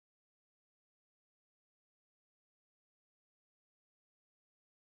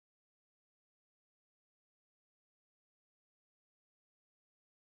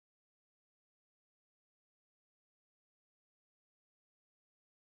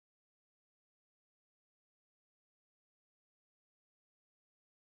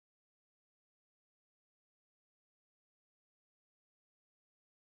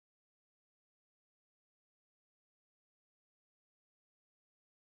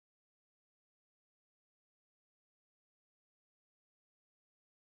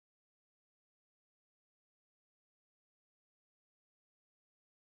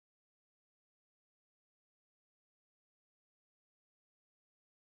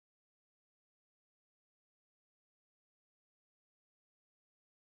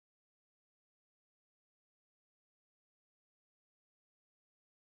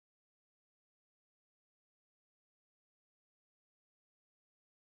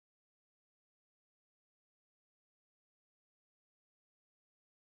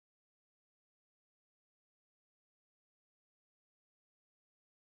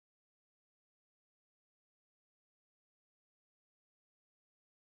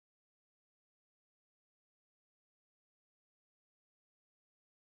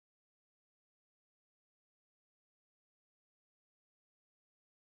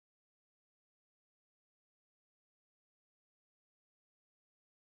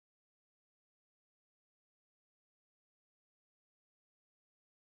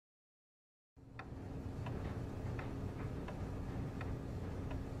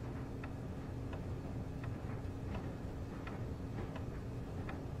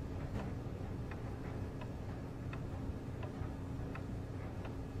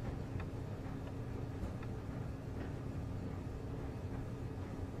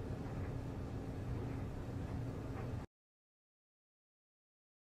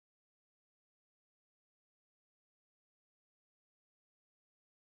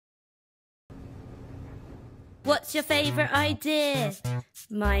What's your favourite idea?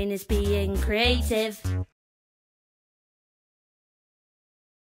 Mine is being creative.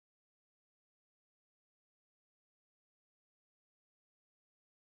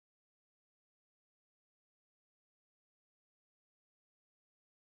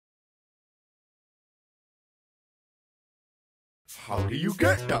 How do you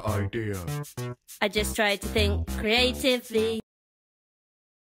get that idea? I just try to think creatively.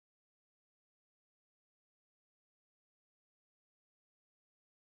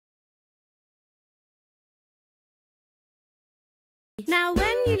 Now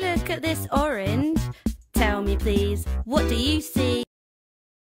when you look at this orange, tell me please, what do you see?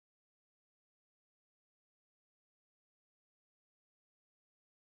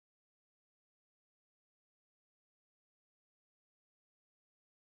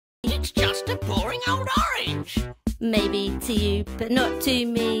 It's just a boring old orange. Maybe to you, but not to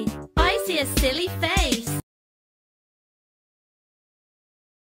me. I see a silly face.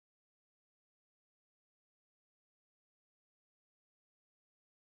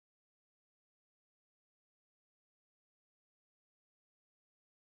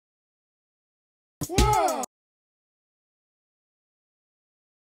 Whoa!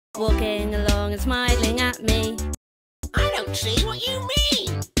 Walking along and smiling at me. I don't see what you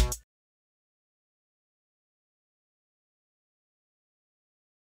mean.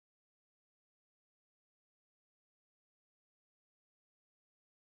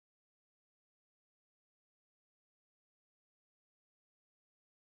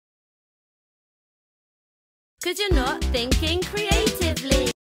 Cause you're not thinking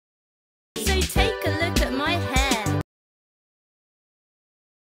creatively. So take a look at my hair.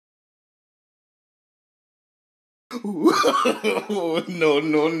 No,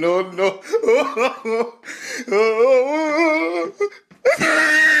 no, no, no.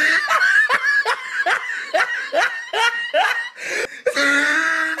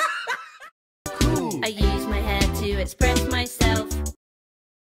 I use my hair to express myself.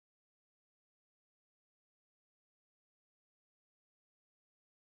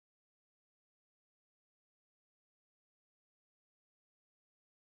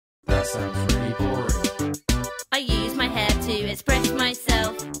 That sounds really boring. I use my hair to express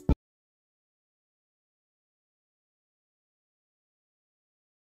myself.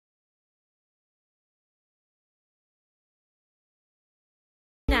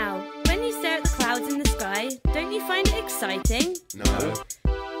 Now, when you stare at the clouds in the sky, don't you find it exciting? No.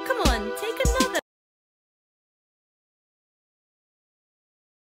 Come on, take another.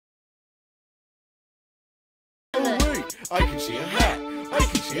 Oh wait, I can see a hat. I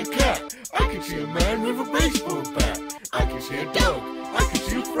can see a cat. I can see a man with a baseball bat. I can see a dog. I can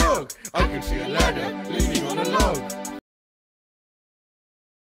see a frog. I can see a ladder leaning on a log.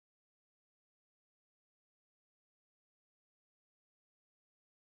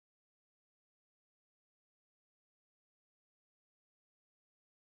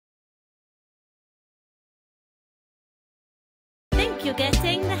 Think you're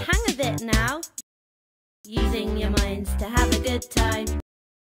getting the hang of it now. Using your minds to have a good time.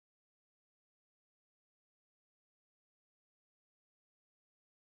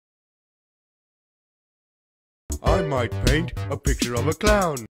 I might paint a picture of a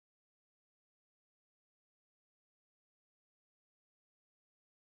clown.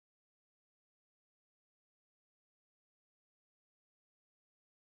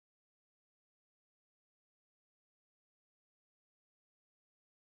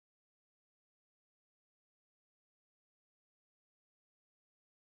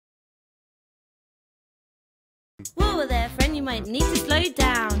 Whoa there, friend, you might need to slow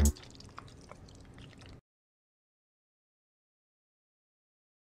down.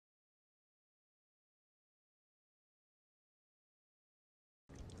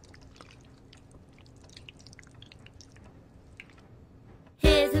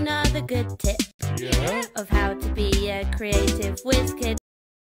 Here's another good tip. Yeah? Of how to be a creative whiz kid.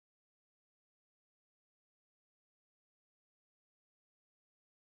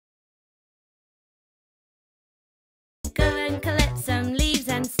 Go and collect some leaves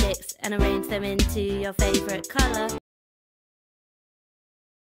and sticks and arrange them into your favourite colour.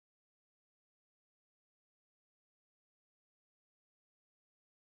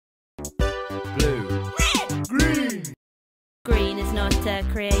 Blue. Red. Green. Green is not a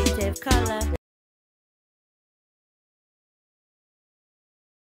creative colour.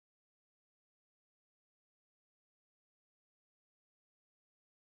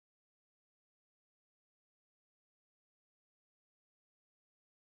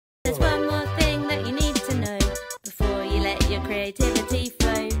 There's one more thing that you need to know before you let your creativity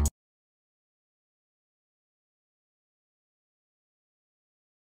flow.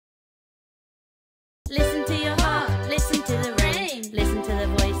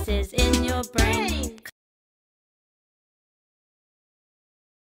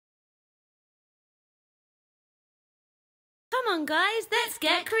 on guys, let's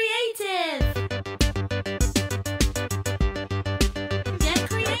get creative! Get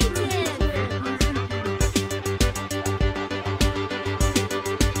creative!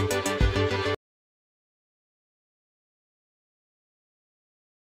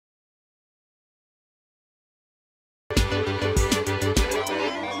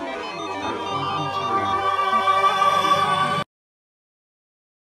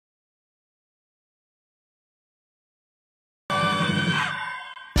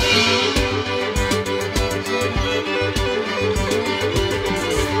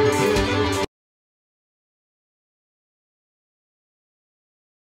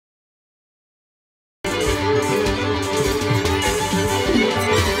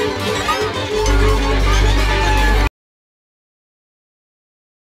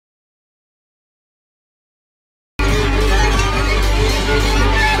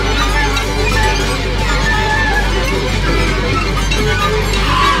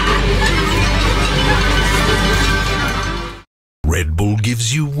 Red Bull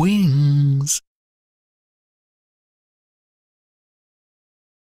gives you wings.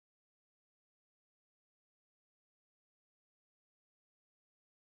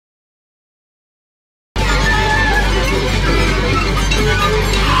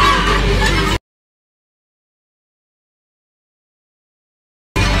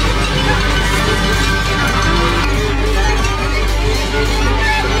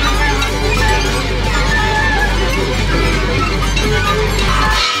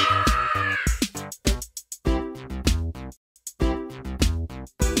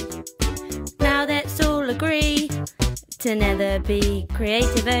 Now let's all agree to never be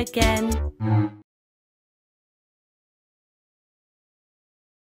creative again.